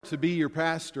to be your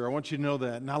pastor. I want you to know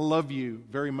that. And I love you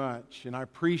very much. And I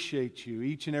appreciate you,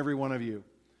 each and every one of you.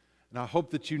 And I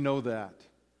hope that you know that.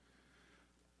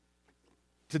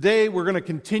 Today we're going to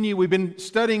continue. We've been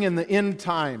studying in the end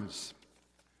times.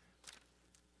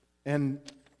 And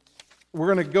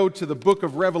we're going to go to the book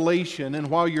of Revelation. And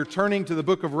while you're turning to the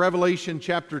book of Revelation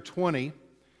chapter 20,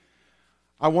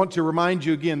 I want to remind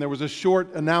you again, there was a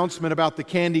short announcement about the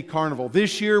Candy Carnival.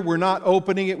 This year, we're not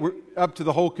opening it up to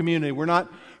the whole community. We're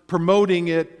not promoting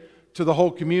it to the whole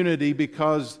community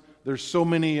because there's so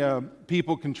many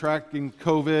people contracting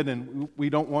COVID, and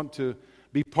we don't want to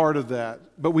be part of that.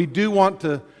 But we do want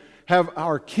to have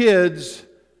our kids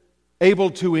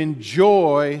able to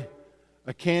enjoy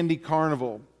a Candy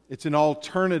Carnival. It's an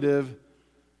alternative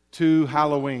to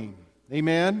Halloween.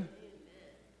 Amen?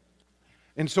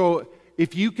 And so,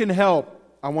 if you can help,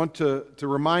 I want to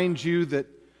remind you that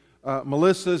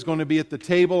Melissa is going to be at the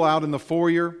table out in the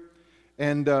foyer.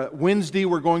 And Wednesday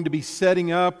we're going to be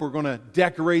setting up. We're going to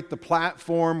decorate the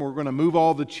platform. We're going to move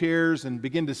all the chairs and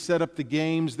begin to set up the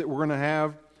games that we're going to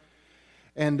have.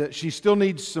 And she still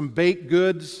needs some baked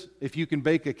goods. If you can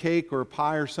bake a cake or a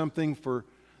pie or something for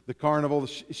the carnival,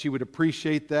 she would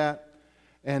appreciate that.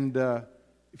 And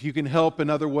if you can help in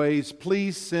other ways,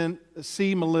 please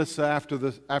see Melissa after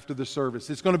the service.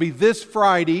 It's going to be this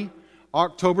Friday,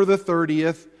 October the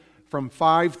 30th, from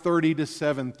 5:30 to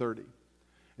 7:30.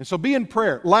 And so be in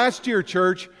prayer. Last year,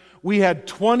 church, we had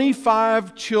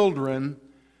 25 children.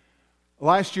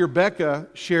 Last year, Becca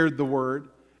shared the word,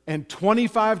 and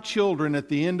 25 children at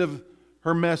the end of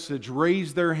her message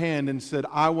raised their hand and said,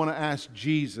 I want to ask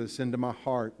Jesus into my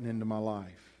heart and into my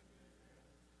life.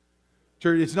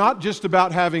 Church, it's not just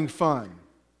about having fun.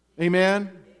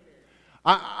 Amen?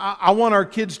 I want our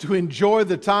kids to enjoy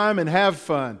the time and have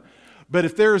fun. But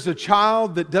if there is a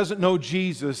child that doesn't know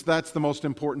Jesus, that's the most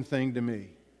important thing to me.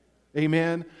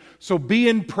 Amen? So be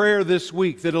in prayer this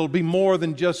week that it'll be more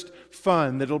than just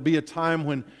fun, that it'll be a time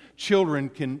when children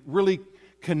can really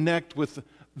connect with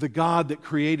the God that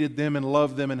created them and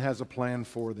loved them and has a plan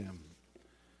for them.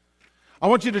 I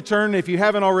want you to turn, if you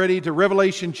haven't already, to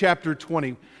Revelation chapter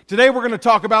 20. Today we're going to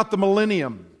talk about the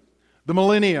millennium. The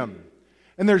millennium.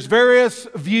 And there's various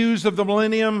views of the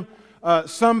millennium.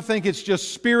 Some think it's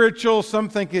just spiritual. Some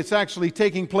think it's actually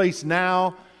taking place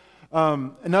now.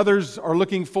 And others are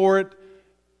looking for it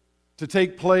to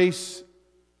take place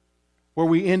where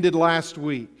we ended last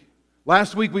week.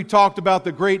 Last week we talked about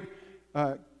the great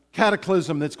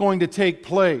cataclysm that's going to take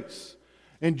place.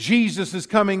 And Jesus is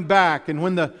coming back. And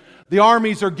when the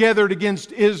armies are gathered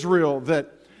against Israel,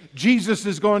 that Jesus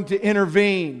is going to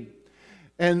intervene.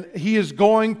 And He is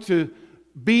going to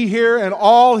be here, and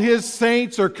all His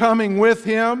saints are coming with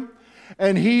Him.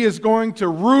 And He is going to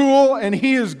rule, and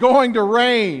He is going to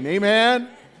reign. Amen?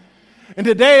 And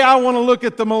today I want to look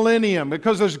at the millennium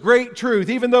because there's great truth.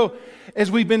 Even though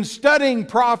as we've been studying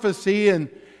prophecy and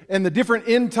the different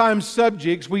end time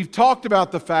subjects, we've talked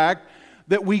about the fact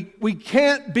that we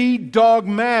can't be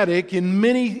dogmatic in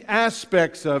many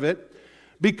aspects of it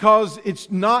because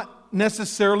it's not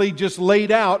necessarily just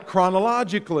laid out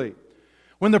chronologically.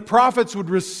 When the prophets would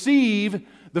receive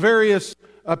the various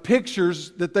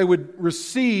pictures that they would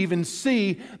receive and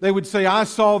see, they would say, I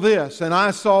saw this and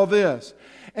I saw this.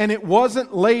 And it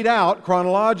wasn't laid out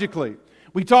chronologically.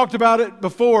 We talked about it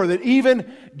before, that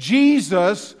even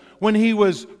Jesus, when He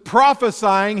was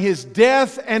prophesying His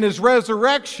death and His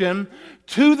resurrection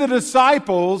to the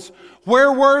disciples,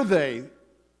 where were they?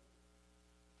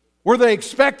 Were they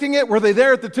expecting it? Were they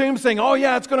there at the tomb saying, oh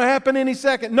yeah, it's going to happen any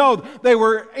second? No, they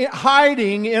were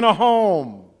hiding in a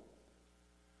home.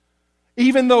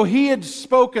 Even though He had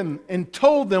spoken and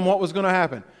told them what was going to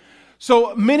happen.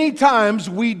 So many times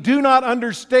we do not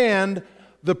understand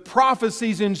the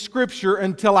prophecies in Scripture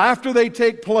until after they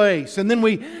take place. And then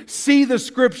we see the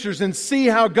Scriptures and see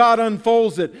how God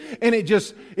unfolds it. And it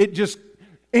just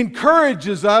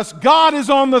encourages us. God is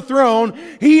on the throne.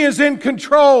 He is in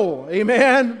control.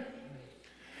 Amen?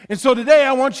 And so today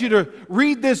I want you to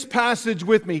read this passage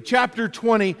with me. Chapter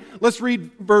 20. Let's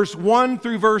read verse 1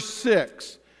 through verse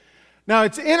 6. Now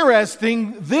it's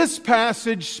interesting. This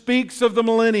passage speaks of the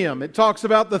millennium. It talks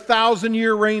about the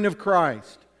 1,000-year reign of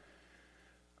Christ.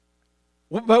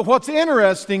 But what's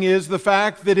interesting is the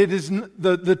fact that it is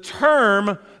the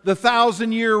term, the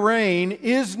 1,000-year reign,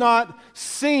 is not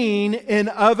seen in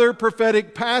other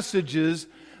prophetic passages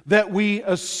that we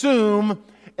assume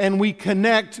and we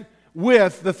connect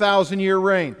with the 1,000-year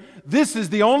reign. This is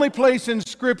the only place in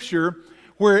Scripture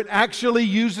where it actually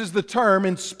uses the term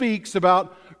and speaks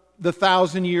about the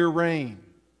 1,000-year reign.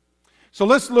 So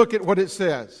let's look at what it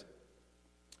says.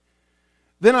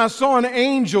 Then I saw an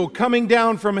angel coming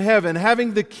down from heaven,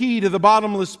 having the key to the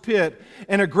bottomless pit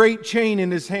and a great chain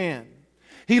in his hand.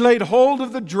 He laid hold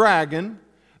of the dragon,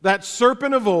 that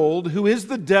serpent of old, who is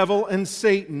the devil and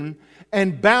Satan,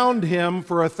 and bound him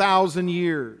for 1,000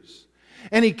 years.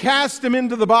 And he cast him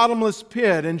into the bottomless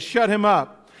pit and shut him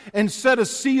up, and set a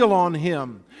seal on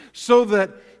him, so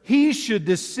that he should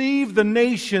deceive the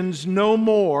nations no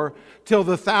more till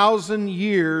the 1,000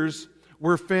 years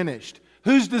were finished.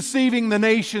 Who's deceiving the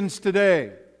nations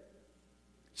today?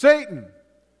 Satan.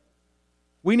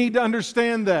 We need to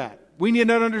understand that. We need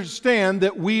to understand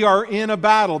that we are in a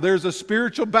battle. There's a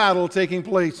spiritual battle taking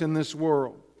place in this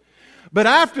world. But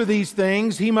after these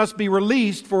things, he must be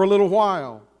released for a little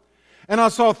while. And I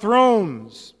saw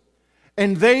thrones,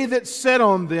 and they that sat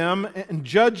on them, and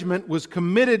judgment was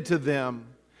committed to them.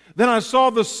 Then I saw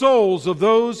the souls of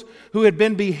those who had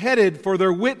been beheaded for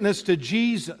their witness to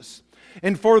Jesus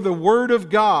and for the word of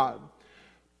God,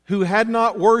 who had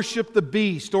not worshipped the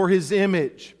beast or his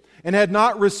image, and had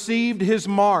not received his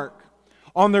mark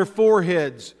on their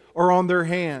foreheads or on their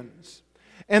hands.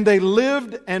 And they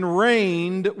lived and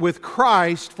reigned with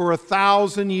Christ for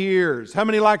 1,000 years. How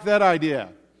many like that idea?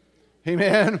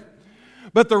 Amen.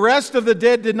 But the rest of the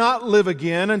dead did not live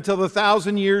again until the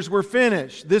 1,000 years were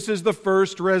finished. This is the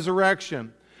first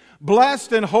resurrection.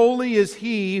 Blessed and holy is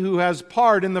he who has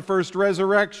part in the first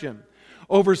resurrection.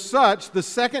 Over such the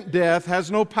second death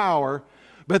has no power,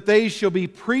 but they shall be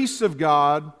priests of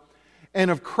God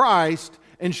and of Christ,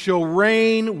 and shall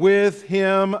reign with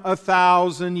him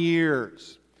 1,000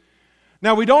 years.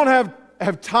 Now, we don't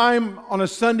have time on a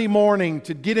Sunday morning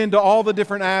to get into all the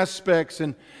different aspects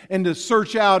and to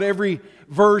search out every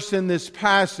verse in this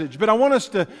passage. But I want us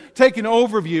to take an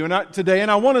overview today,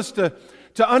 and I want us to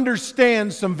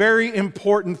understand some very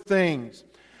important things.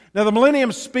 Now, the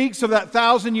millennium speaks of that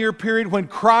 1,000-year period when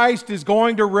Christ is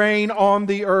going to reign on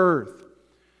the earth.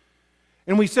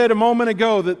 And we said a moment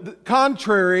ago that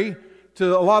contrary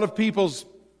to a lot of people's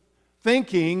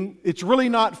thinking, it's really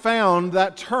not found,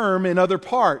 that term, in other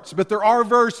parts. But there are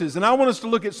verses, and I want us to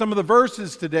look at some of the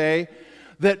verses today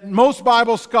that most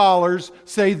Bible scholars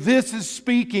say this is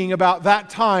speaking about that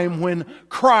time when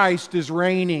Christ is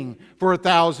reigning for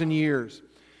 1,000 years.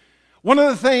 One of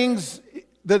the things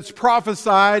that's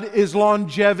prophesied is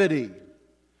longevity.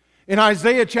 In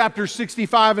Isaiah chapter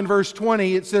 65 and verse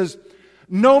 20, it says,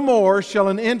 "No more shall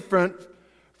an infant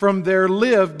from there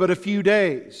live but a few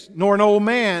days, nor an old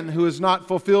man who has not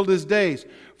fulfilled his days.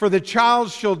 For the child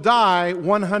shall die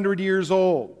 100 years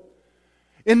old."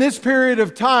 In this period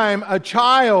of time, your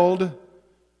childhood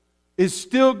is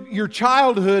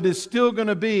still going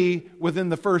to be within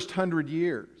the first 100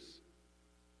 years.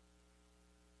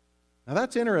 Now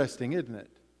that's interesting, isn't it?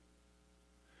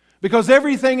 Because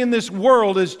everything in this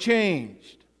world has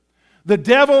changed. The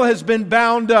devil has been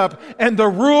bound up, and the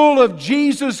rule of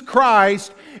Jesus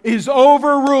Christ is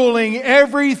overruling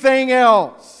everything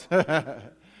else.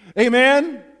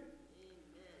 Amen?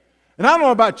 And I don't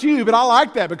know about you, but I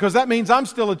like that because that means I'm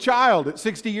still a child at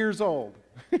 60 years old.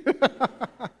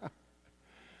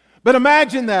 But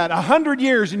imagine that, 100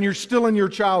 years and you're still in your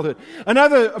childhood.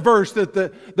 Another verse that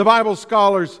the Bible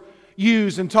scholars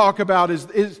use and talk about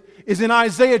is in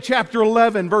Isaiah chapter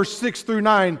 11, verse 6 through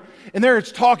 9. And there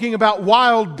it's talking about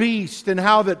wild beasts and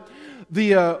how that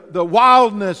the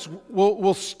wildness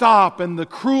will stop and the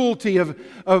cruelty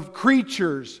of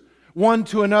creatures one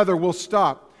to another will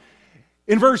stop.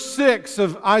 In verse 6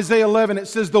 of Isaiah 11, it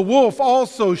says, "The wolf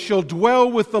also shall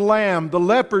dwell with the lamb, the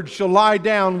leopard shall lie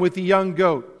down with the young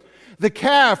goat, the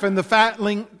calf and the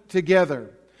fatling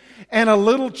together, and a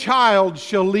little child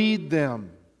shall lead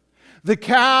them. The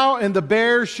cow and the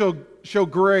bear shall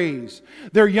graze.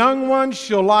 Their young ones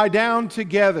shall lie down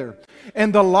together,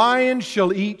 and the lion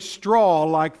shall eat straw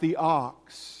like the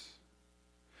ox.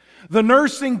 The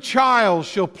nursing child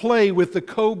shall play by the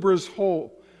cobra's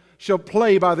hole,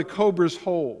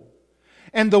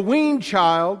 and the weaned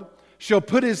child shall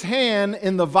put his hand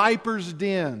in the viper's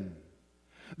den.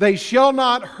 They shall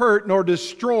not hurt nor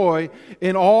destroy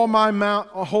in all my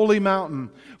holy mountain,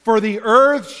 for the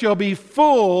earth shall be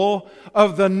full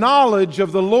of the knowledge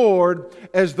of the Lord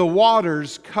as the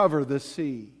waters cover the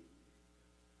sea."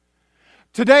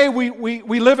 Today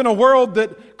we live in a world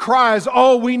that cries,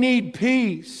 "Oh, we need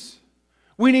peace.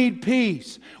 We need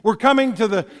peace." We're coming to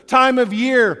the time of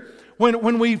year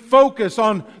when we focus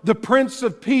on the Prince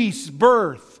of Peace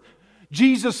birth,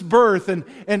 Jesus' birth,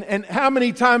 and how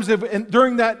many times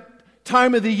during that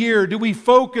time of the year do we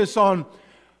focus on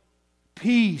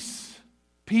peace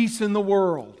in the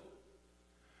world?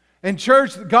 And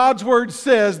church, God's Word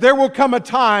says there will come a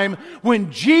time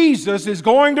when Jesus is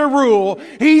going to rule,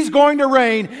 He's going to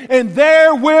reign, and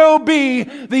there will be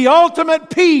the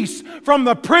ultimate peace from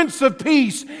the Prince of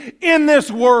Peace in this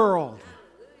world.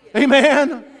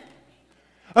 Amen?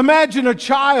 Imagine a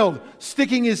child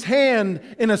sticking his hand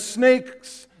in a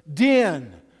snake's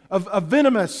den, a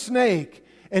venomous snake,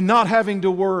 and not having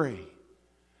to worry.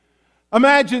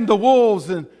 Imagine the wolves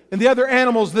and the other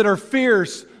animals that are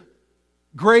fierce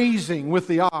grazing with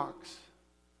the ox.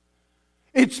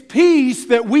 It's peace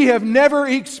that we have never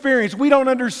experienced. We don't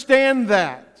understand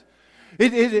that.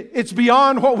 It's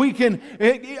beyond what we can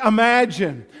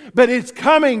imagine. But it's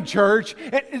coming, church.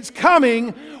 It's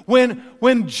coming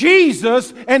when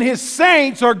Jesus and His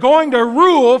saints are going to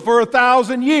rule for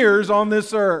 1,000 years on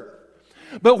this earth.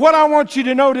 But what I want you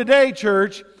to know today,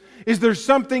 church, is there's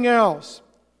something else.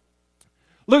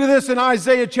 Look at this in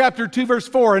Isaiah chapter 2, verse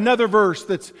 4, another verse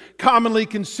that's commonly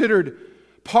considered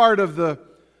part of the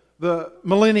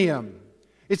millennium.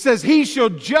 It says, He shall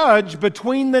judge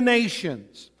between the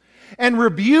nations and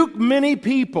rebuke many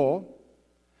people.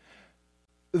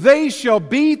 They shall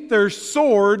beat their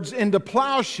swords into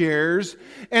plowshares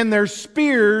and their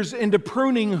spears into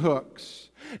pruning hooks.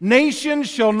 Nation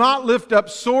shall not lift up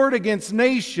sword against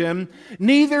nation,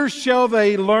 neither shall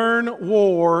they learn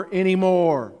war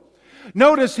anymore.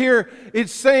 Notice here,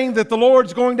 it's saying that the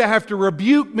Lord's going to have to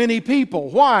rebuke many people.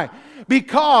 Why?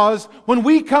 Because when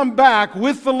we come back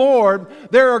with the Lord,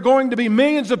 there are going to be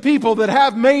millions of people that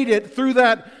have made it through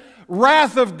that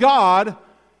wrath of God,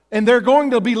 and they're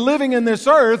going to be living in this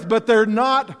earth, but they're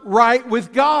not right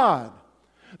with God.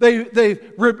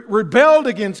 They've rebelled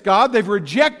against God. They've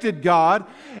rejected God.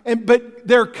 But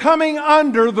they're coming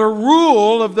under the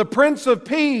rule of the Prince of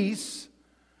Peace.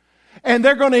 And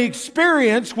they're going to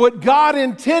experience what God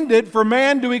intended for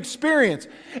man to experience.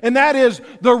 And that is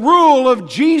the rule of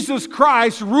Jesus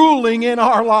Christ ruling in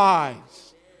our lives.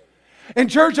 And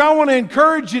church, I want to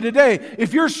encourage you today,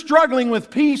 if you're struggling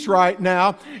with peace right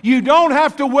now, you don't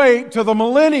have to wait till the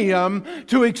millennium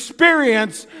to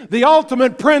experience the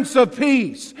ultimate Prince of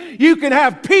Peace. You can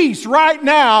have peace right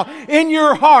now in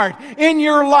your heart, in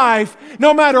your life,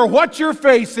 no matter what you're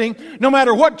facing, no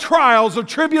matter what trials or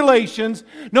tribulations,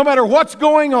 no matter what's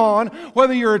going on,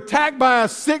 whether you're attacked by a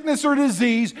sickness or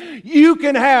disease, you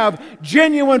can have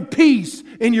genuine peace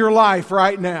in your life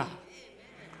right now.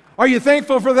 Are you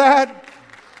thankful for that?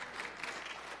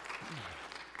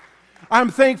 I'm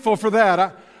thankful for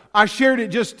that. I shared it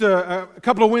just a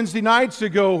couple of Wednesday nights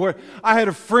ago where I had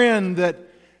a friend that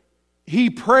he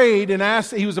prayed and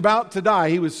asked, he was about to die.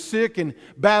 He was sick and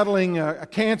battling a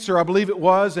cancer, I believe it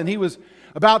was, and he was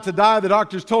about to die. The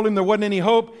doctors told him there wasn't any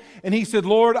hope, and he said,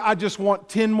 Lord, I just want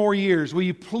 10 more years. Will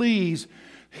you please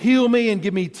heal me and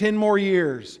give me 10 more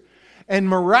years? And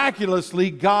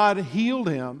miraculously, God healed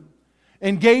him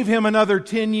and gave him another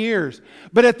 10 years.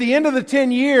 But at the end of the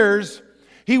 10 years,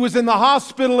 he was in the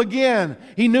hospital again.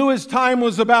 He knew his time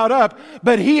was about up,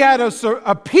 but he had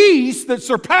a peace that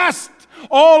surpassed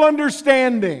all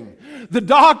understanding. The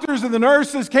doctors and the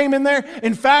nurses came in there.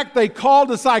 In fact, they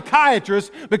called a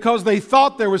psychiatrist because they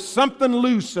thought there was something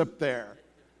loose up there.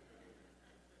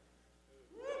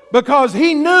 Because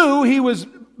he knew he was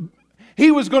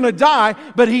going to die,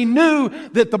 but he knew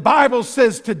that the Bible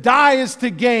says to die is to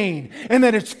gain, and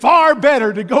that it's far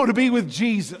better to go to be with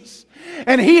Jesus.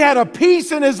 And he had a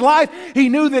peace in his life. He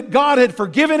knew that God had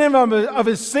forgiven him of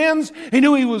his sins. He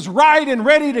knew he was right and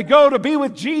ready to go to be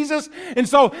with Jesus. And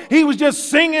so he was just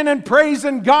singing and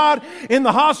praising God in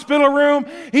the hospital room.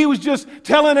 He was just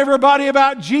telling everybody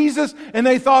about Jesus, and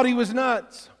they thought he was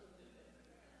nuts.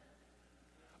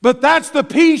 But that's the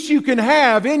peace you can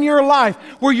have in your life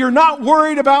where you're not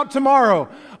worried about tomorrow.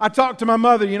 I talked to my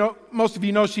mother. You know, most of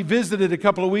you know she visited a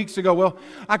couple of weeks ago. Well,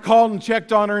 I called and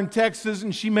checked on her in Texas,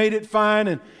 and she made it fine.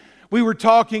 And we were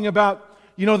talking about,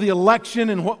 you know, the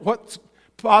election and what's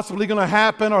possibly going to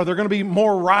happen. Are there going to be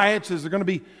more riots? Is there going to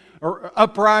be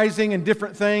uprising and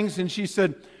different things? And she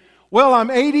said, well,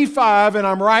 I'm 85 and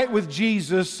I'm right with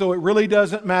Jesus, so it really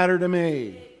doesn't matter to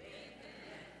me.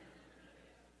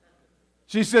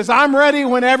 She says, I'm ready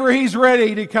whenever He's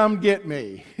ready to come get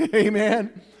me.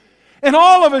 Amen. And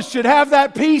all of us should have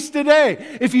that peace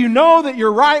today. If you know that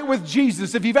you're right with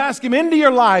Jesus, if you've asked Him into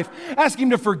your life, ask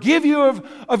Him to forgive you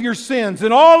of your sins.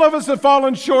 And all of us have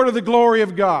fallen short of the glory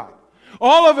of God.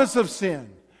 All of us have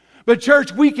sinned. But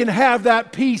church, we can have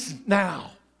that peace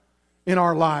now in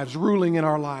our lives, ruling in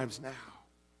our lives now.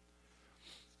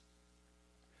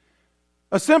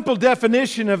 A simple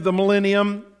definition of the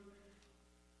millennium,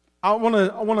 I want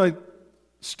to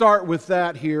start with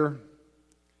that here.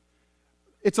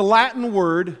 It's a Latin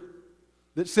word,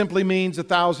 that simply means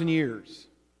 1,000 years.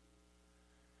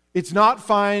 It's not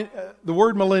the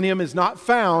word millennium is not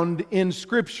found in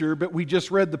Scripture, but we just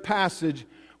read the passage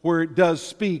where it does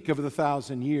speak of the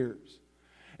 1,000 years.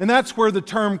 And that's where the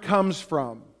term comes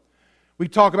from. We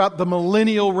talk about the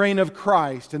millennial reign of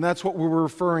Christ, and that's what we're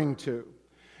referring to.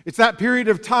 It's that period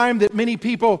of time that many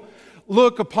people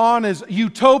look upon as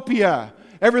utopia.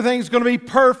 Everything's going to be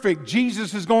perfect.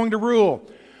 Jesus is going to rule.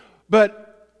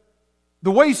 But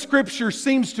the way Scripture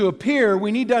seems to appear,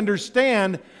 we need to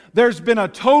understand there's been a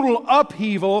total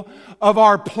upheaval of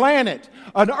our planet.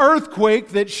 An earthquake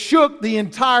that shook the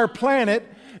entire planet.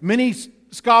 Many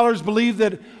scholars believe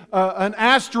that an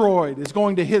asteroid is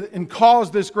going to hit and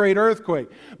cause this great earthquake.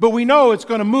 But we know it's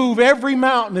going to move every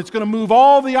mountain. It's going to move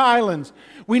all the islands.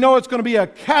 We know it's going to be a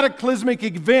cataclysmic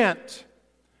event.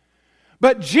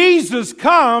 But Jesus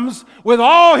comes with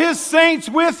all His saints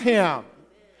with Him.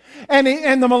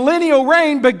 And the millennial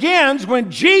reign begins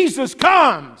when Jesus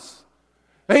comes.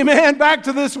 Amen. Back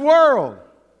to this world.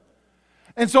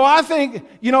 And so I think,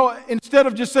 instead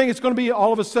of just saying it's going to be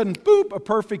all of a sudden, boop, a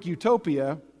perfect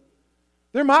utopia,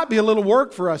 there might be a little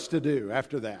work for us to do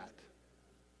after that.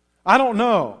 I don't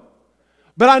know.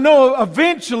 But I know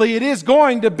eventually it is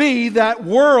going to be that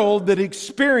world that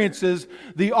experiences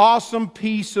the awesome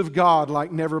peace of God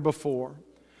like never before.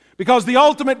 Because the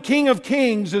ultimate King of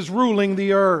Kings is ruling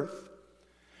the earth.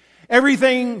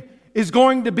 Everything is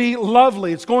going to be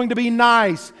lovely. It's going to be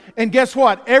nice. And guess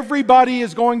what? Everybody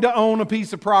is going to own a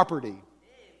piece of property.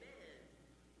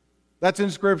 That's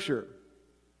in Scripture.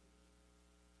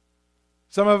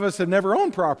 Some of us have never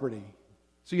owned property,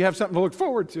 so you have something to look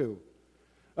forward to.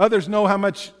 Others know how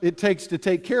much it takes to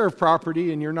take care of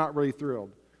property, and you're not really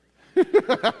thrilled.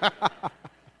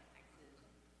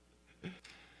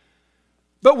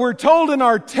 But we're told in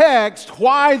our text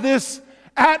why this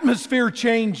atmosphere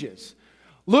changes.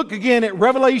 Look again at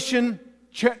Revelation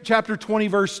chapter 20,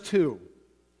 verse 2.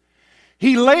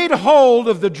 He laid hold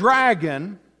of the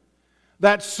dragon,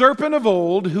 that serpent of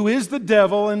old, who is the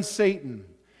devil and Satan,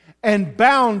 and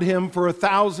bound him for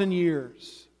 1,000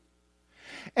 years.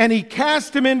 And he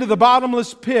cast him into the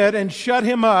bottomless pit and shut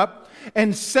him up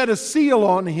and set a seal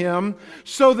on him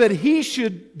so that he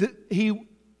should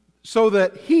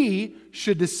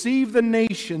deceive the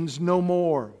nations no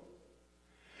more,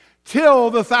 till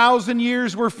the 1,000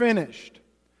 years were finished.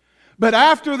 But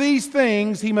after these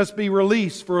things he must be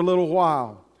released for a little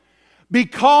while.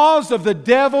 Because of the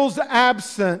devil's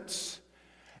absence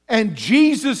and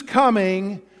Jesus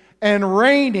coming and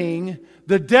reigning,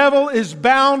 the devil is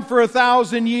bound for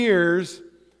 1,000 years.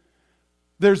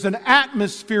 There's an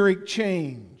atmospheric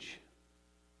change.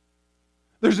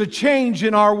 There's a change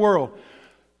in our world.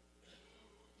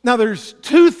 Now there's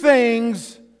two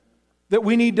things that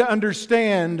we need to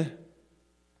understand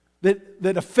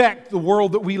that affect the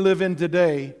world that we live in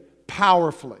today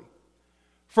powerfully.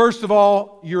 First of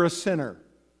all, you're a sinner.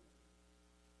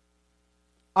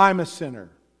 I'm a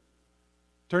sinner.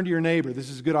 Turn to your neighbor. This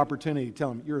is a good opportunity to tell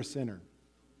him, you're a sinner.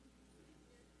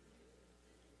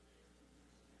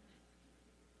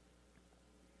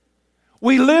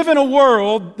 We live in a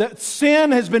world that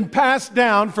sin has been passed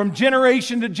down from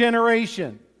generation to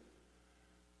generation.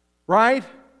 Right?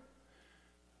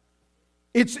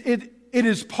 It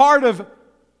is part of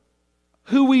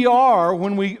who we are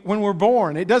when we're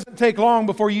born. It doesn't take long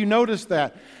before you notice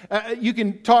that. You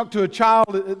can talk to a child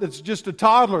that's just a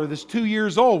toddler, that's 2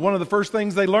 years old. One of the first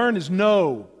things they learn is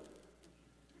no.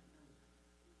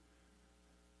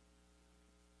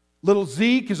 Little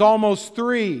Zeke is almost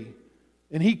 3,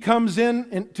 and he comes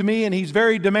in to me and he's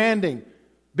very demanding.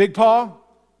 Big Paw,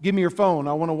 give me your phone.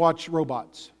 I want to watch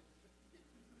robots.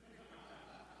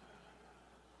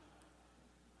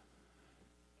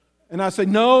 And I say,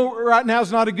 no, right now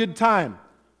is not a good time.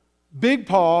 Big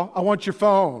Paw, I want your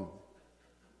phone.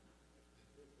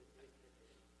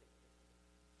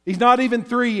 He's not even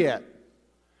 3 yet.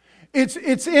 It's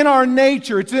in our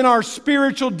nature. It's in our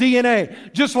spiritual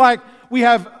DNA. Just like we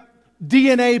have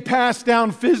DNA passed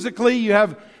down physically, you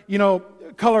have,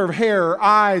 color of hair or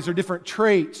eyes or different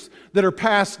traits that are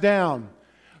passed down.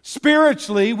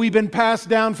 Spiritually, we've been passed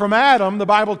down from Adam. The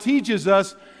Bible teaches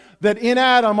us that in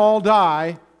Adam all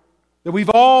die. That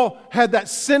we've all had that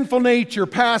sinful nature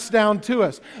passed down to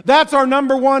us. That's our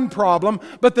number one problem.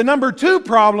 But the number two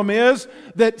problem is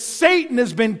that Satan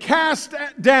has been cast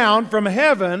down from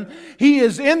heaven. He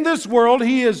is in this world.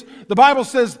 The Bible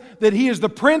says that he is the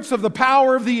prince of the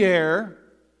power of the air.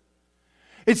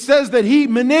 It says that he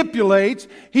manipulates.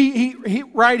 He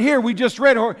right here, we just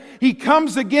read, he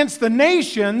comes against the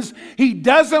nations. He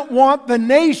doesn't want the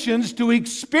nations to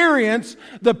experience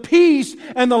the peace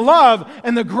and the love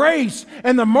and the grace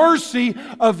and the mercy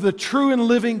of the true and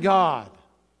living God.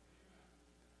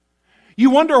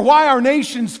 You wonder why our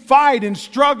nations fight and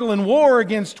struggle and war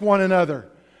against one another.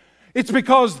 It's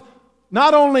because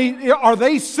not only are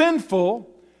they sinful,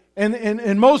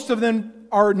 and most of them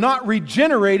are not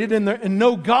regenerated and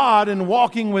know God and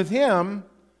walking with Him.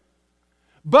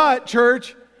 But,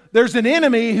 church, there's an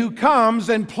enemy who comes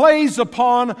and plays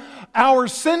upon our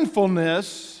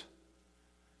sinfulness.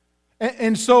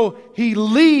 And so he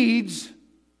leads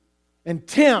and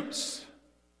tempts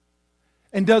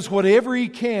and does whatever he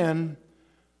can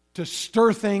to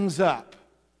stir things up.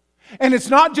 And it's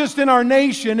not just in our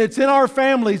nation, it's in our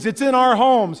families, it's in our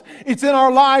homes, it's in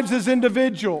our lives as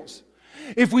individuals.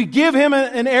 If we give him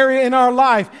an area in our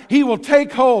life, he will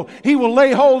take hold, he will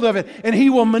lay hold of it, and he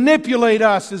will manipulate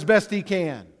us as best he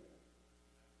can.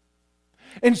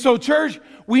 And so, church,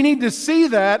 we need to see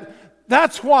that.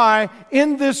 That's why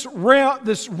in this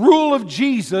rule of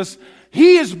Jesus,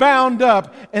 he is bound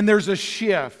up and there's a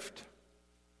shift.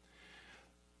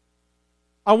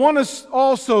 I want us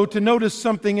also to notice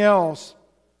something else.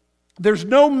 There's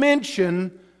no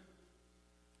mention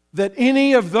that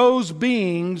any of those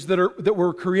beings that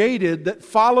were created that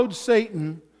followed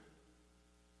Satan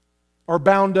are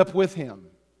bound up with him.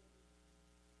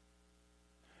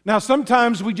 Now,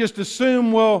 sometimes we just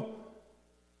assume, well,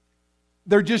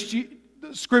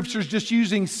 Scripture's just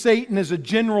using Satan as a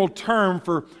general term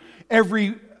for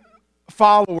every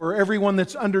follower, everyone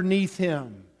that's underneath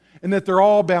him, and that they're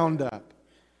all bound up.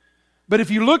 But if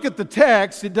you look at the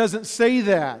text, it doesn't say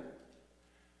that.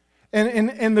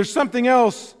 And there's something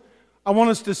else I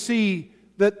want us to see,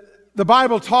 that the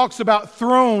Bible talks about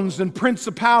thrones and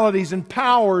principalities and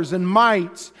powers and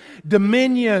mights,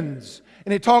 dominions,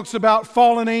 and it talks about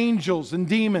fallen angels and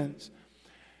demons.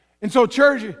 And so,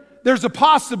 church, there's a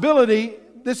possibility,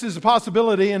 this is a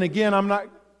possibility, and again, I'm not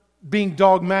being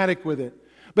dogmatic with it,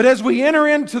 but as we enter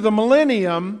into the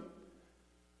millennium,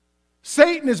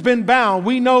 Satan has been bound.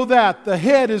 We know that. The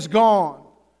head is gone.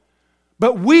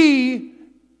 But we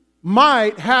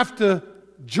might have to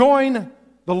join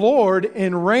the Lord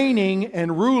in reigning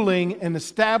and ruling and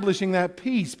establishing that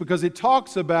peace, because it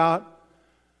talks about,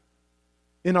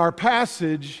 in our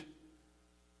passage,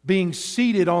 being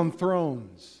seated on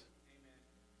thrones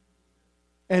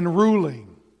and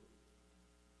ruling.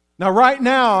 Now, right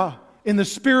now, in the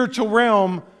spiritual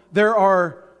realm, there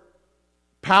are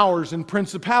powers and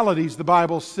principalities, the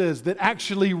Bible says, that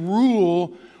actually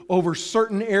rule over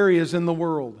certain areas in the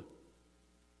world.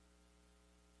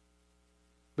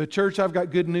 But church, I've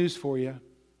got good news for you.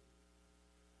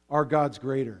 Our God's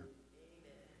greater.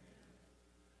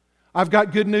 I've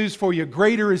got good news for you.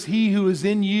 Greater is He who is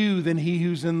in you than he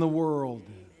who's in the world.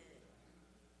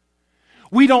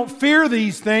 We don't fear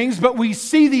these things, but we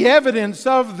see the evidence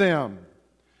of them.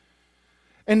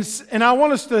 And I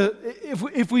want us to,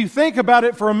 if we think about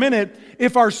it for a minute,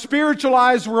 if our spiritual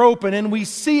eyes were open and we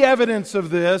see evidence of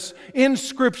this in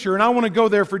Scripture, and I want to go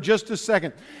there for just a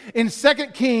second. In 2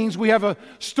 Kings, we have a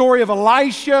story of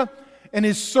Elisha and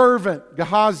his servant,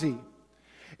 Gehazi.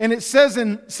 And it says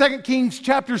in 2 Kings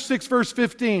chapter 6, verse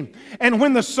 15, "And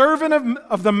when the servant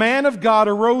of the man of God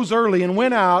arose early and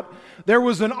went out, there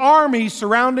was an army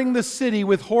surrounding the city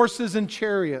with horses and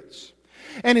chariots.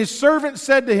 And his servant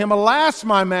said to him, 'Alas,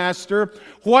 my master,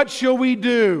 what shall we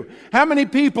do?'" How many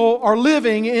people are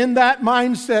living in that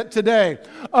mindset today?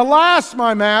 "Alas,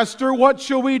 my master, what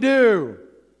shall we do?"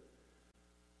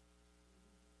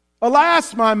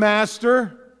 "Alas, my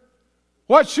master,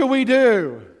 what shall we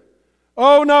do?"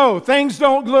 "Oh no, things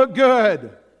don't look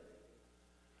good.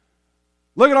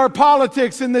 Look at our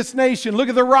politics in this nation. Look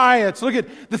at the riots. Look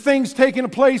at the things taking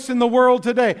place in the world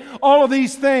today. All of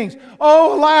these things.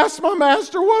 Oh, alas, my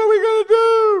master, what are we going to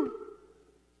do?"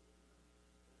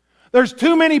 There's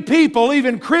too many people,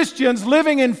 even Christians,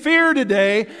 living in fear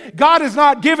today. God has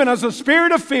not given us a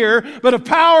spirit of fear, but of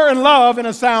power and love and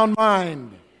a sound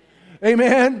mind.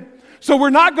 Amen? So we're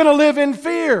not going to live in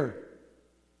fear.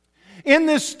 In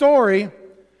this story,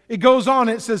 it goes on,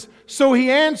 it says, "So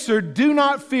he answered, 'Do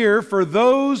not fear, for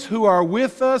those who are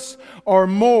with us are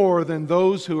more than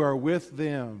those who are with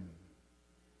them.'"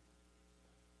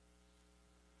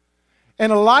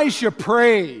 And Elisha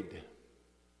prayed.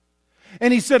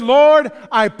 And he said, "Lord,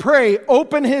 I pray,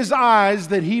 open his eyes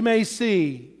that he may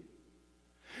see."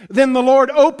 Then the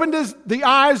Lord opened the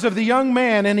eyes of the young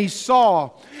man, and he saw.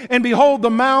 And behold, the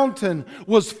mountain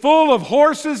was full of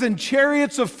horses and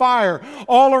chariots of fire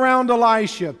all around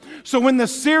Elisha. So when the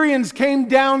Syrians came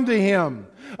down to him,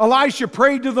 Elisha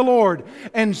prayed to the Lord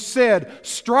and said,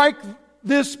 "Strike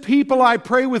this people, I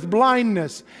pray, with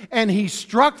blindness." And he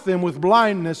struck them with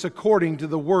blindness according to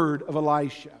the word of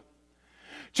Elisha.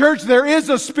 Church, there is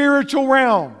a spiritual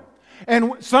realm.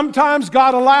 And sometimes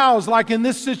God allows, like in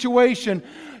this situation,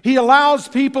 He allows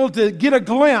people to get a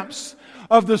glimpse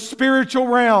of the spiritual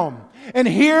realm. And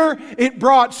here it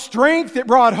brought strength, it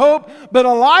brought hope, but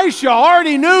Elisha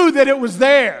already knew that it was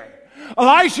there.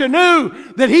 Elisha knew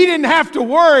that he didn't have to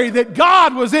worry, that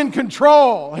God was in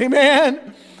control.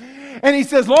 Amen? And he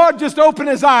says, "Lord, just open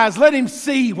his eyes. Let him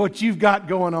see what you've got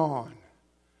going on."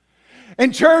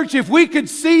 And church, if we could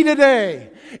see today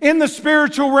in the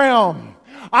spiritual realm,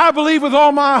 I believe with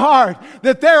all my heart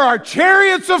that there are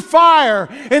chariots of fire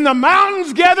in the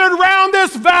mountains gathered around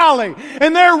this valley,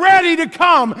 and they're ready to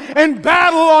come and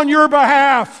battle on your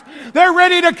behalf. They're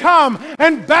ready to come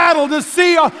and battle to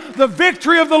see the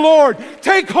victory of the Lord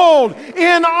take hold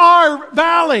in our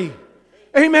valley.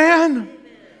 Amen?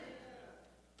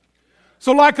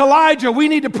 So like Elijah, we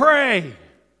need to pray.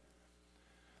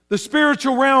 The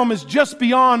spiritual realm is just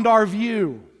beyond our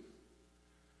view.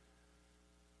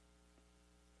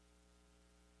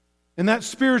 And that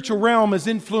spiritual realm is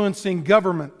influencing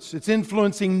governments. It's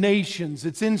influencing nations.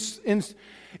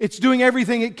 It's doing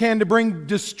everything it can to bring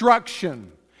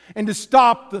destruction and to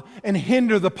stop and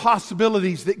hinder the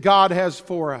possibilities that God has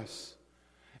for us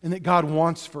and that God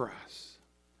wants for us.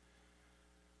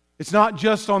 It's not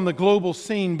just on the global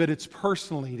scene, but it's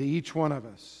personally to each one of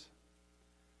us.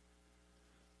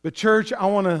 But church, I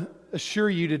want to assure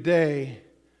you today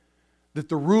that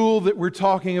the rule that we're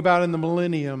talking about in the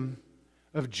millennium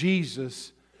of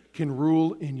Jesus can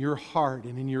rule in your heart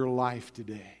and in your life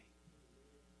today.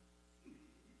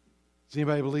 Does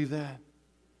anybody believe that?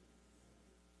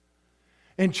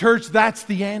 And church, that's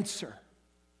the answer.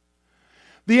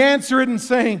 The answer isn't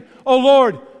saying, "Oh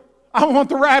Lord, I want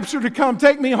the rapture to come.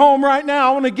 Take me home right now.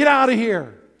 I want to get out of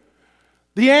here."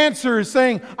 The answer is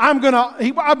saying, I've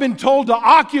been told to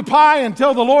occupy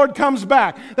until the Lord comes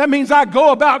back. That means I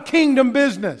go about kingdom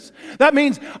business. That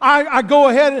means I go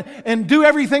ahead and do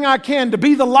everything I can to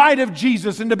be the light of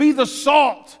Jesus and to be the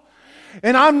salt.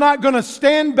 And I'm not going to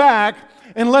stand back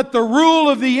and let the rule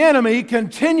of the enemy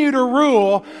continue to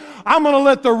rule. I'm going to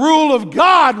let the rule of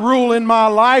God rule in my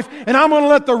life, and I'm going to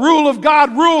let the rule of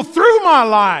God rule through my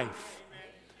life.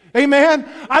 Amen?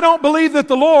 I don't believe that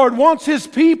the Lord wants His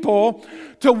people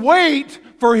to wait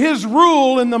for His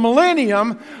rule in the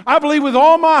millennium. I believe with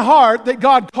all my heart that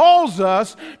God calls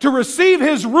us to receive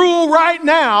His rule right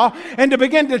now and to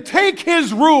begin to take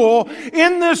His rule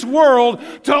in this world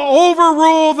to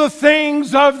overrule the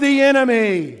things of the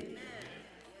enemy.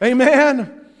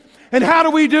 Amen? And how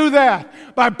do we do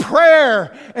that? By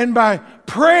prayer and by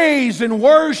praise and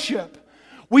worship.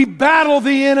 We battle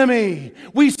the enemy.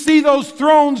 We see those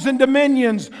thrones and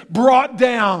dominions brought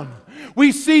down.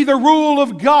 We see the rule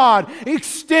of God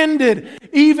extended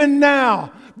even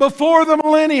now before the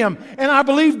millennium. And I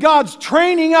believe God's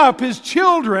training up His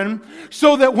children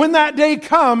so that when that day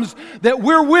comes, that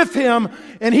we're with Him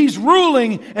and He's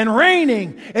ruling and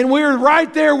reigning and we're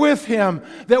right there with Him,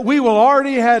 that we will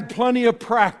already had plenty of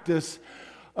practice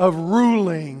of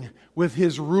ruling with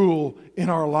His rule in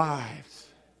our lives.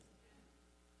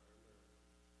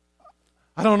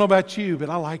 I don't know about you, but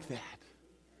I like that.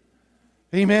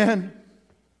 Amen.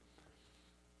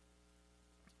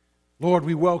 Lord,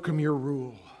 we welcome your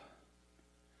rule.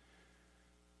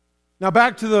 Now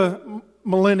back to the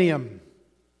millennium.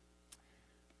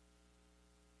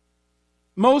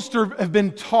 Most have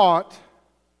been taught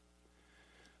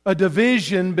a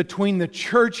division between the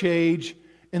church age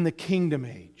and the kingdom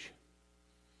age.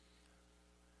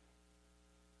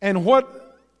 And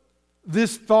what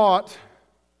this thought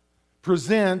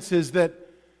presents is that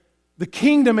the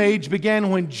kingdom age began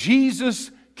when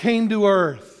Jesus came to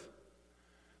earth.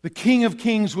 The King of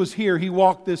Kings was here. He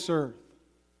walked this earth.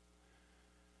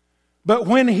 But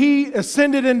when He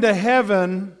ascended into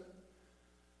heaven,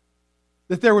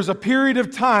 that there was a period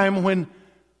of time when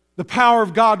the power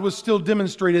of God was still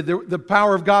demonstrated. The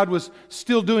power of God was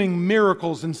still doing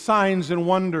miracles and signs and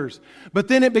wonders. But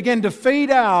then it began to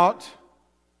fade out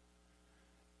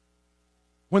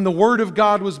when the Word of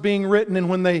God was being written, and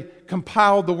when they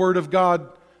compiled the Word of God,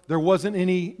 there wasn't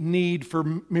any need for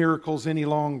miracles any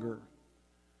longer.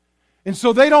 And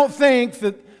so they don't think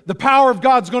that the power of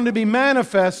God's going to be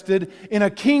manifested in a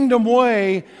kingdom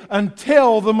way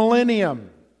until the millennium.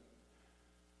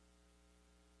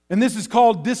 And this is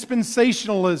called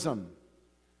dispensationalism.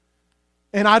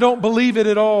 And I don't believe it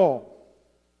at all.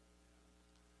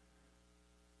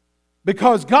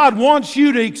 Because God wants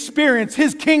you to experience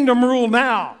His kingdom rule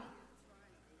now.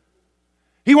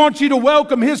 He wants you to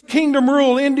welcome His kingdom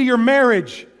rule into your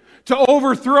marriage to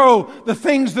overthrow the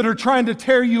things that are trying to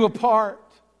tear you apart.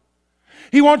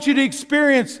 He wants you to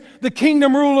experience the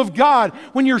kingdom rule of God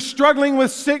when you're struggling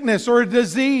with sickness or a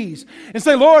disease. And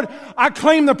say, Lord, I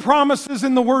claim the promises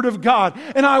in the Word of God.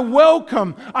 And I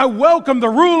welcome the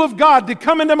rule of God to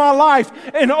come into my life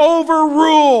and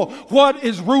overrule what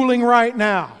is ruling right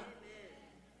now.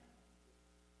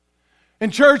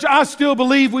 And church, I still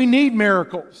believe we need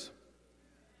miracles.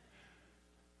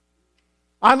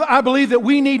 I believe that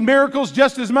we need miracles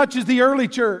just as much as the early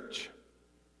church.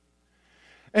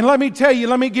 And let me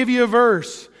give you a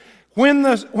verse. When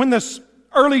the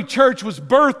early church was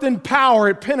birthed in power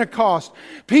at Pentecost,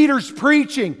 Peter's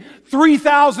preaching.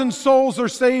 3,000 souls are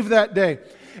saved that day.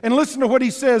 And listen to what he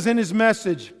says in his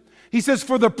message. He says,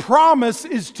 "For the promise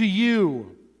is to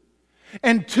you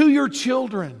and to your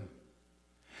children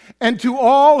and to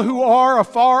all who are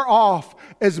afar off,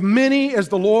 as many as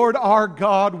the Lord our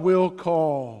God will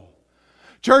call."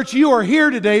 Church, you are here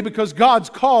today because God's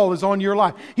call is on your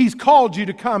life. He's called you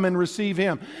to come and receive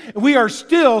Him. We are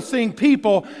still seeing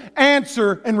people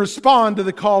answer and respond to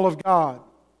the call of God.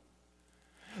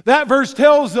 That verse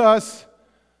tells us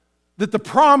that the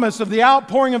promise of the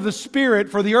outpouring of the Spirit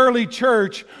for the early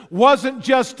church wasn't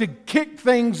just to kick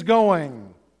things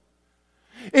going.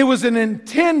 It was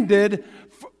intended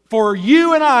for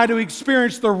you and I to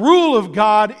experience the rule of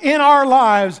God in our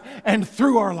lives and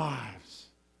through our lives.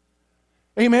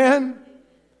 Amen?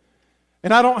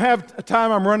 And I don't have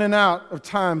time. I'm running out of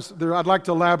times. I'd like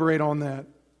to elaborate on that.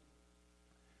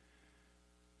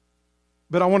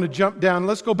 But I want to jump down.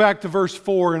 Let's go back to verse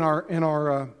 4 in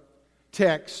our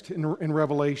text in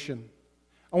Revelation.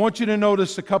 I want you to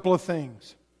notice a couple of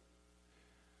things.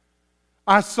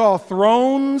 I saw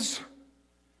thrones,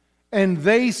 and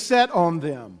they sat on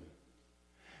them,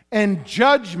 and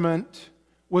judgment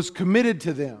was committed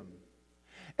to them.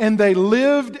 And they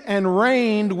lived and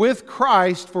reigned with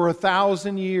Christ for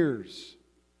 1,000 years.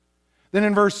 Then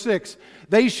in verse 6,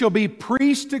 they shall be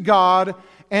priests to God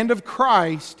and of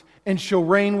Christ, and shall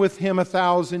reign with Him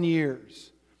 1,000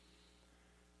 years.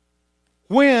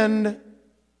 When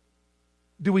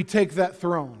do we take that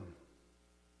throne?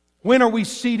 When are we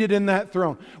seated in that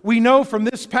throne? We know from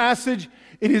this passage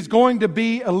it is going to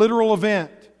be a literal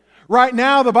event. Right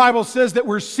now the Bible says that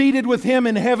we're seated with Him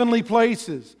in heavenly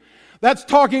places. That's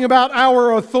talking about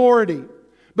our authority.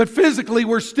 But physically,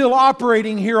 we're still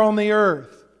operating here on the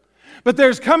earth. But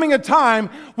there's coming a time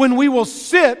when we will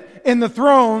sit in the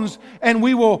thrones and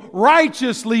we will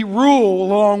righteously rule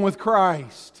along with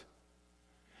Christ.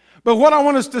 But what I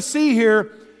want us to see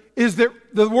here is that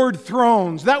the word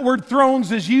thrones. That word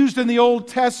thrones is used in the Old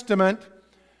Testament,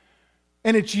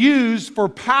 and it's used for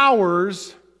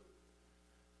powers.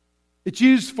 It's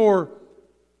used for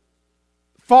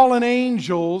fallen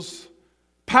angels,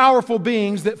 powerful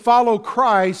beings that follow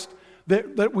Christ,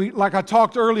 that we, like I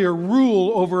talked earlier,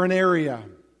 rule over an area.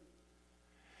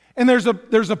 And there's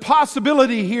a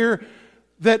possibility here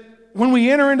that when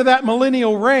we enter into that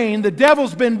millennial reign, the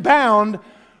devil's been bound,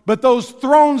 but those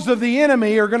thrones of the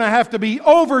enemy are going to have to be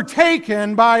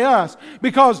overtaken by us.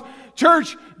 Because,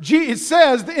 church, it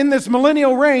says in this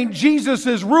millennial reign, Jesus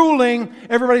is ruling,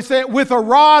 everybody say it, with a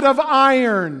rod of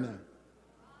iron.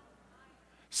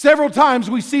 Several times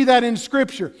we see that in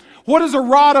Scripture. What does a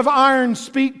rod of iron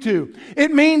speak to?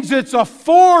 It means it's a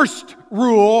forced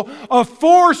rule, a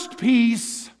forced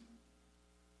peace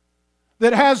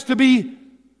that has to be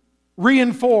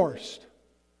reinforced.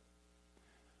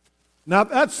 Now,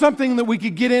 that's something that we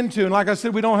could get into, and like I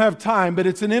said, we don't have time, but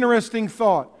it's an interesting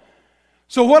thought.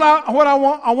 So what I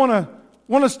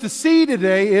want us to see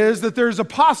today is that there's a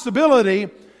possibility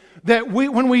that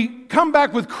when we come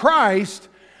back with Christ,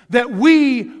 that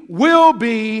we will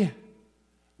be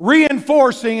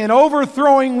reinforcing and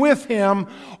overthrowing with Him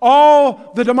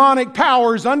all the demonic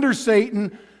powers under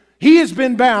Satan. He has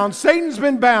been bound, Satan's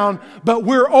been bound, but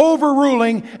we're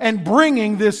overruling and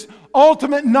bringing this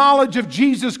ultimate knowledge of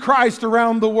Jesus Christ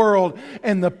around the world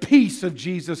and the peace of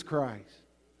Jesus Christ.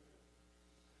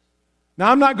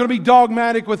 Now, I'm not going to be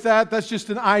dogmatic with that. That's just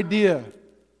an idea.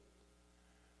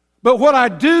 But what I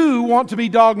do want to be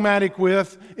dogmatic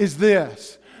with is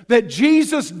this: that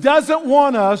Jesus doesn't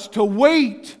want us to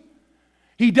wait.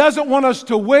 He doesn't want us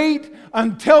to wait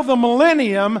until the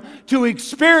millennium to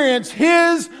experience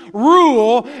His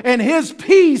rule and His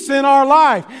peace in our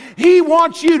life. He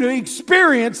wants you to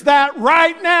experience that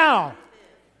right now.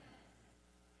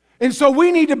 And so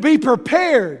we need to be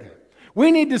prepared.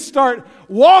 We need to start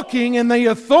walking in the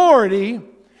authority.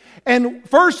 And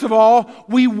first of all,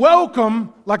 we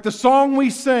welcome, like the song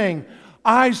we sing,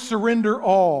 I surrender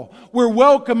all. We're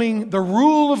welcoming the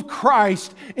rule of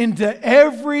Christ into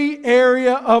every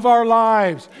area of our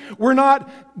lives. We're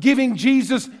not giving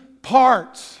Jesus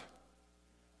parts.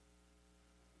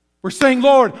 We're saying,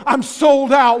 Lord, I'm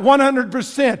sold out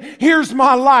 100%. Here's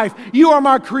my life. You are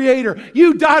my creator.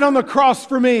 You died on the cross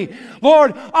for me.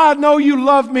 Lord, I know you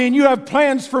love me and you have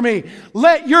plans for me.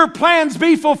 Let your plans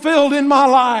be fulfilled in my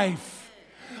life.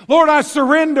 Lord, I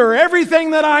surrender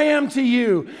everything that I am to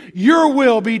you. Your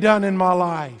will be done in my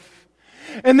life.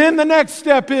 And then the next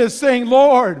step is saying,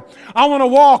 Lord, I want to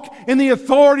walk in the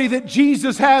authority that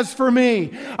Jesus has for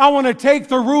me. I want to take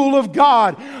the rule of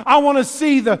God. I want to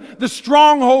see the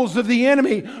strongholds of the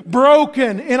enemy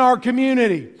broken in our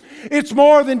community. It's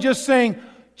more than just saying,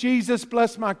 Jesus,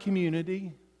 bless my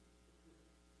community.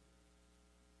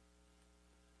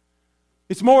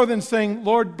 It's more than saying,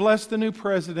 Lord, bless the new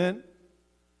president.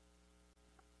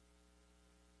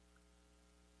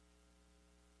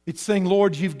 It's saying,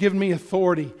 Lord, you've given me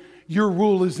authority. Your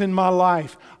rule is in my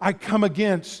life. I come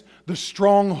against the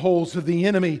strongholds of the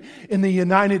enemy in the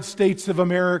United States of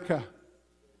America.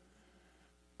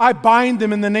 I bind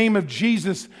them in the name of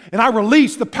Jesus, and I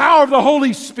release the power of the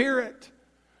Holy Spirit.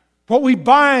 What we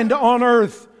bind on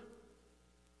earth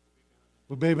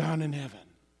will be bound in heaven.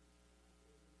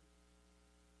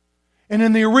 And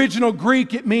in the original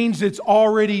Greek, it means it's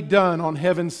already done on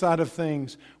heaven's side of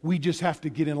things. We just have to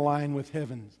get in line with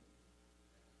heaven.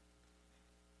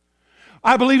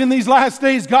 I believe in these last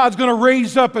days, God's going to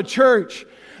raise up a church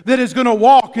that is going to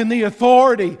walk in the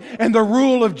authority and the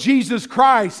rule of Jesus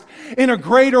Christ in a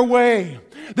greater way.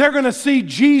 They're going to see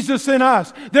Jesus in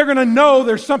us. They're going to know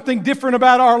there's something different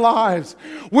about our lives.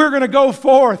 We're going to go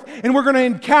forth and we're going to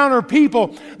encounter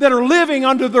people that are living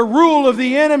under the rule of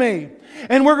the enemy.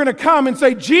 And we're going to come and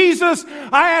say, Jesus,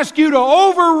 I ask you to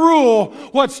overrule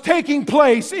what's taking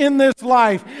place in this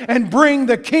life and bring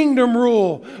the kingdom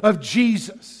rule of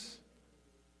Jesus.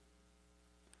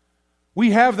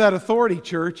 We have that authority,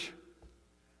 church.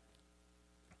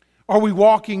 Are we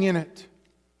walking in it?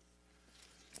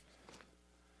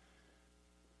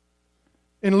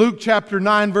 In Luke chapter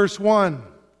 9, verse 1,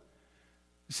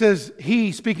 it says,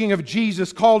 He, speaking of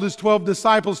Jesus, called His 12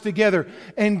 disciples together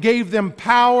and gave them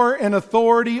power and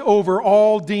authority over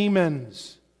all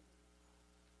demons.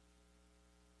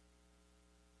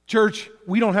 Church,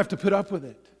 we don't have to put up with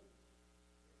it.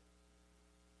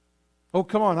 Oh,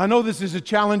 come on. I know this is a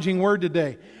challenging word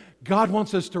today. God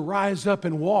wants us to rise up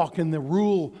and walk in the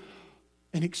rule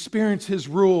and experience His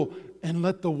rule and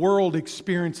let the world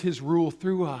experience His rule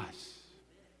through us.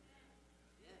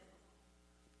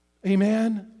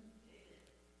 Amen?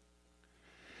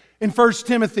 In 1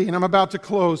 Timothy, and I'm about to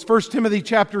close, 1 Timothy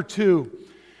chapter 2,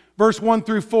 verse 1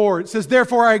 through 4, it says,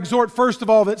 Therefore I exhort first of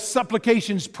all that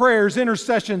supplications, prayers,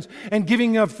 intercessions, and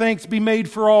giving of thanks be made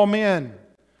for all men.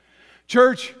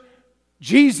 Church,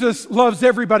 Jesus loves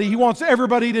everybody. He wants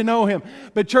everybody to know Him.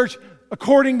 But church,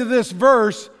 according to this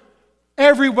verse,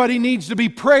 everybody needs to be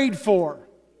prayed for.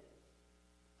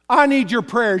 I need your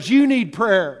prayers. You need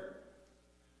prayer.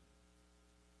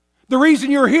 The reason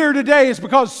you're here today is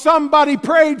because somebody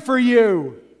prayed for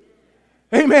you.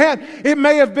 Amen. It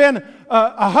may have been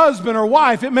a husband or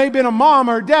wife. It may have been a mom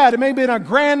or dad. It may have been a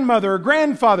grandmother or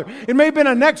grandfather. It may have been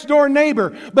a next door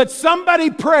neighbor. But somebody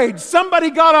prayed. Somebody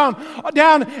got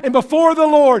down and before the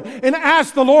Lord and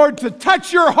asked the Lord to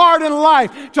touch your heart and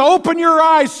life, to open your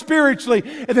eyes spiritually,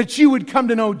 and that you would come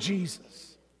to know Jesus.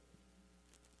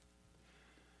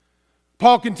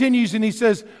 Paul continues and he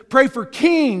says, Pray for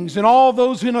kings and all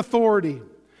those in authority,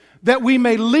 that we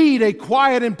may lead a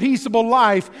quiet and peaceable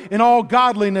life in all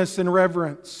godliness and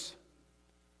reverence.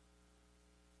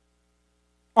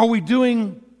 Are we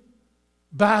doing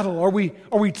battle? Are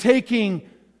we taking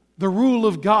the rule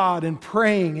of God and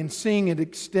praying and seeing it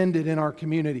extended in our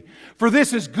community? For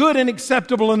this is good and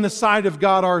acceptable in the sight of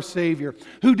God our Savior,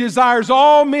 who desires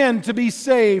all men to be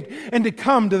saved and to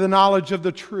come to the knowledge of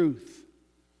the truth.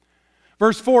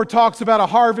 Verse 4 talks about a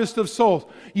harvest of souls.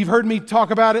 You've heard me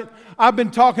talk about it. I've been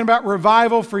talking about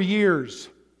revival for years.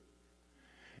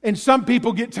 And some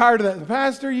people get tired of that.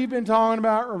 Pastor, you've been talking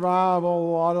about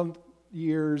revival a lot of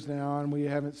years now and we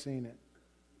haven't seen it.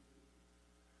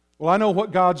 Well, I know what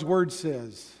God's Word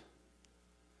says.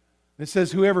 It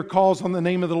says, whoever calls on the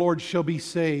name of the Lord shall be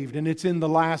saved. And it's in the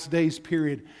last days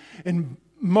period. And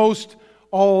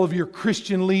all of your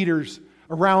Christian leaders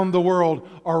around the world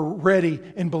are ready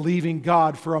and believing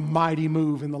God for a mighty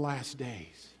move in the last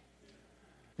days.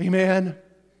 Amen?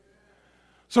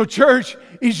 So church,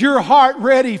 is your heart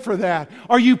ready for that?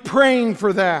 Are you praying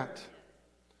for that?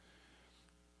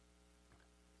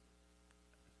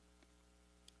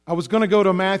 I was going to go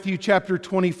to Matthew chapter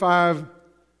 25,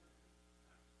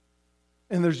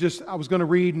 and I was going to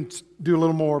read and do a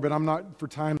little more, but I'm not for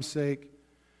time's sake.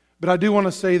 But I do want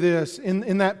to say this.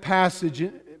 In that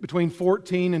passage between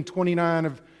 14 and 29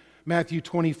 of Matthew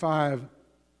 25,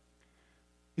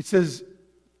 it says,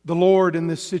 the Lord in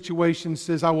this situation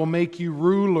says, I will make you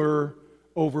ruler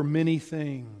over many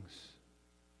things.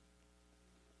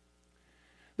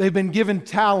 They've been given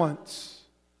talents.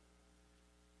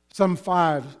 Some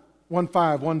 5, 1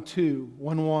 5, 1 2,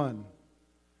 1 1.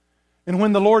 And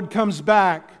when the Lord comes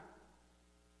back,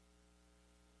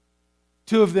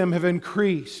 2 of them have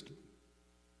increased.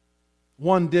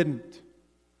 1 didn't.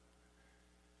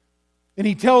 And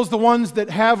He tells the ones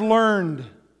that have learned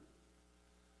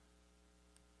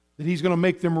that He's going to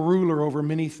make them ruler over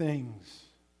many things.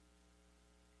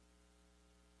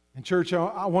 And church,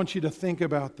 I want you to think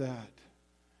about that.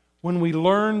 When we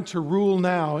learn to rule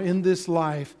now in this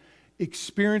life,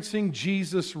 experiencing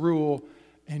Jesus' rule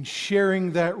and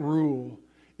sharing that rule,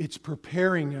 it's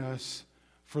preparing us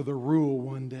for the rule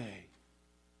one day.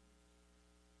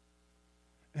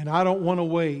 And I don't want to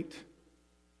wait.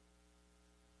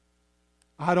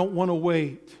 I don't want to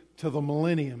wait till the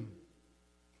millennium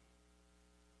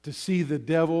to see the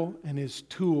devil and his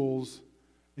tools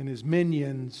and his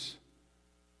minions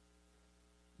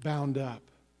bound up.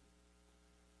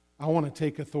 I want to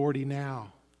take authority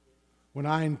now. When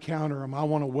I encounter them, I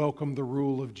want to welcome the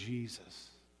rule of Jesus.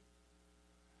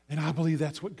 And I believe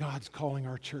that's what God's calling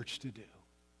our church to do.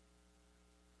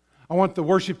 I want the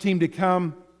worship team to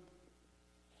come.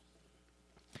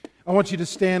 I want you to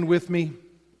stand with me.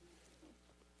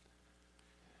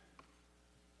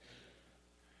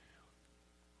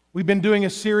 We've been doing a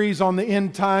series on the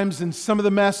end times, and some of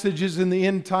the messages in the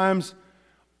end times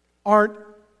aren't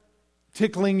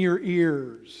tickling your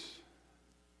ears,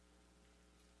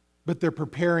 but they're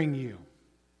preparing you.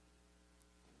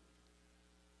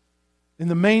 And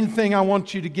the main thing I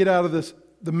want you to get out of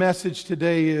the message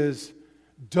today is,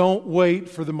 don't wait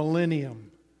for the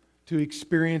millennium to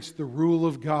experience the rule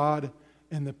of God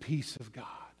and the peace of God.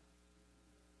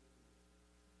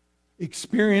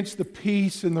 Experience the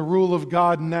peace and the rule of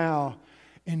God now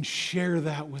and share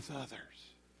that with others.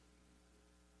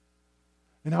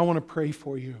 And I want to pray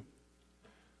for you.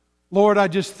 Lord, I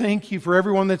just thank you for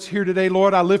everyone that's here today.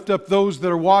 Lord, I lift up those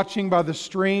that are watching by the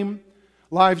stream,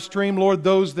 live stream. Lord,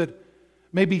 those that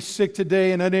may be sick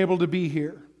today and unable to be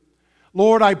here.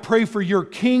 Lord, I pray for your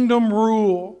kingdom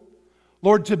rule,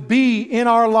 Lord, to be in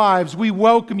our lives. We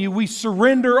welcome you. We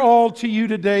surrender all to you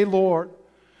today, Lord.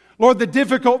 Lord, the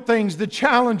difficult things, the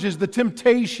challenges, the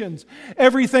temptations,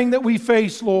 everything that we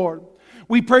face, Lord.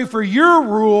 We pray for your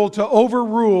rule to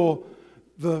overrule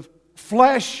the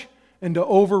flesh and to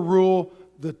overrule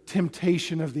the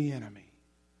temptation of the enemy.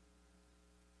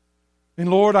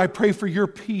 And Lord, I pray for your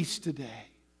peace today.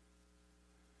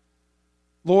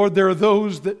 Lord, there are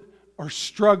those that are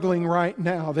struggling right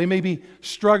now. They may be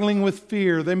struggling with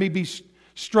fear. They may be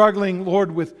struggling, Lord,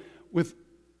 with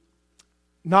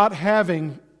not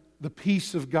having the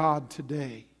peace of God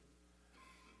today.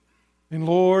 And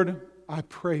Lord, I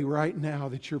pray right now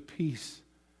that your peace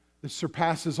that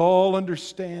surpasses all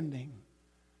understanding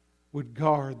would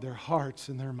guard their hearts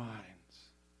and their minds.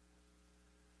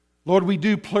 Lord, we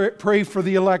do pray for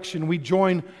the election. We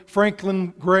join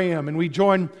Franklin Graham and we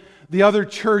join the other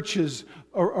churches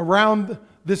around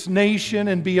this nation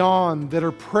and beyond that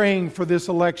are praying for this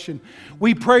election.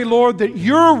 We pray, Lord, that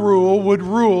your rule would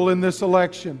rule in this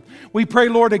election. We pray,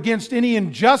 Lord, against any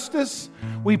injustice.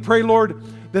 We pray, Lord,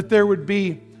 that there would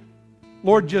be,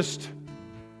 Lord, just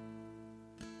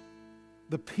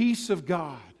the peace of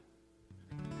God.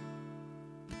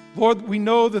 Lord, we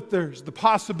know that there's the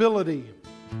possibility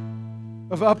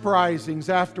of uprisings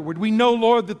afterward. We know,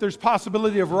 Lord, that there's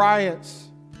possibility of riots.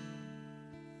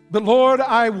 But Lord,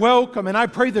 I welcome and I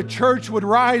pray the church would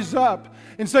rise up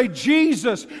and say,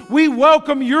 Jesus, we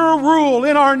welcome your rule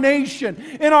in our nation,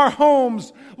 in our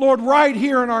homes, Lord, right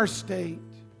here in our state.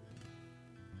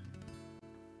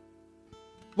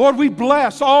 Lord, we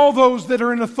bless all those that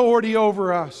are in authority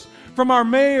over us, from our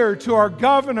mayor to our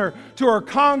governor to our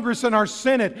Congress and our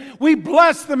Senate. We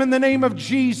bless them in the name of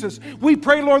Jesus. We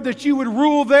pray, Lord, that you would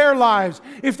rule their lives.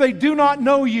 If they do not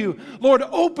know you, Lord,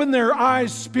 open their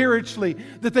eyes spiritually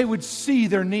that they would see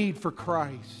their need for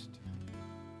Christ.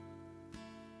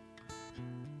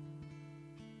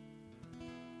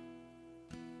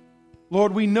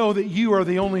 Lord, we know that you are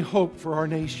the only hope for our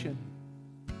nation.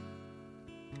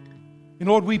 And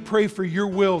Lord, we pray for your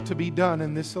will to be done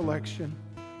in this election.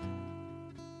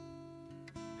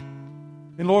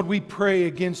 And Lord, we pray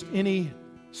against any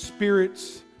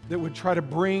spirits that would try to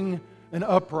bring an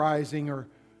uprising or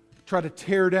try to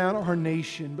tear down our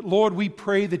nation. But Lord, we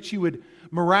pray that you would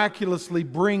miraculously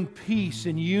bring peace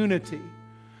and unity.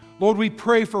 Lord, we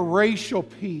pray for racial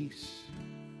peace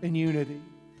and unity.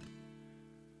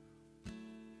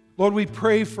 Lord, we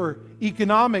pray for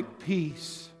economic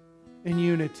peace and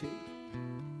unity.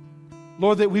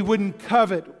 Lord, that we wouldn't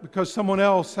covet because someone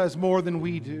else has more than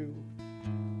we do.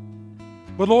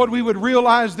 But Lord, we would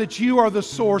realize that you are the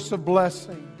source of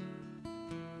blessing.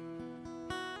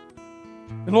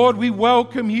 And Lord, we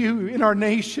welcome you in our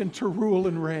nation to rule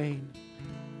and reign.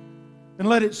 And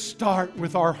let it start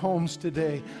with our homes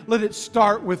today. Let it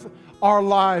start with our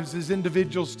lives as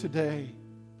individuals today.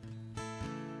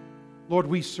 Lord,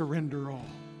 we surrender all.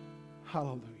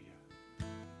 Hallelujah.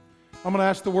 I'm going to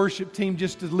ask the worship team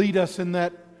just to lead us in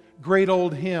that great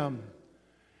old hymn.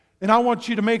 And I want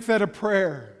you to make that a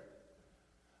prayer.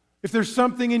 If there's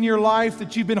something in your life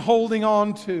that you've been holding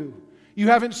on to, you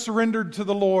haven't surrendered to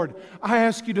the Lord, I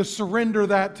ask you to surrender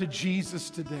that to Jesus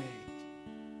today.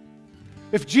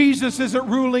 If Jesus isn't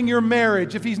ruling your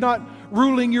marriage, if He's not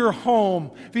ruling your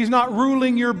home, if He's not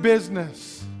ruling your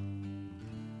business,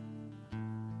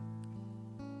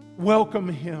 welcome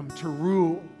Him to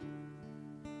rule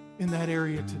in that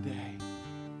area today.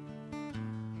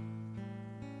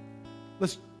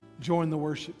 Let's join the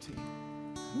worship team.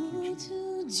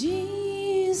 To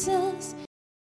Jesus.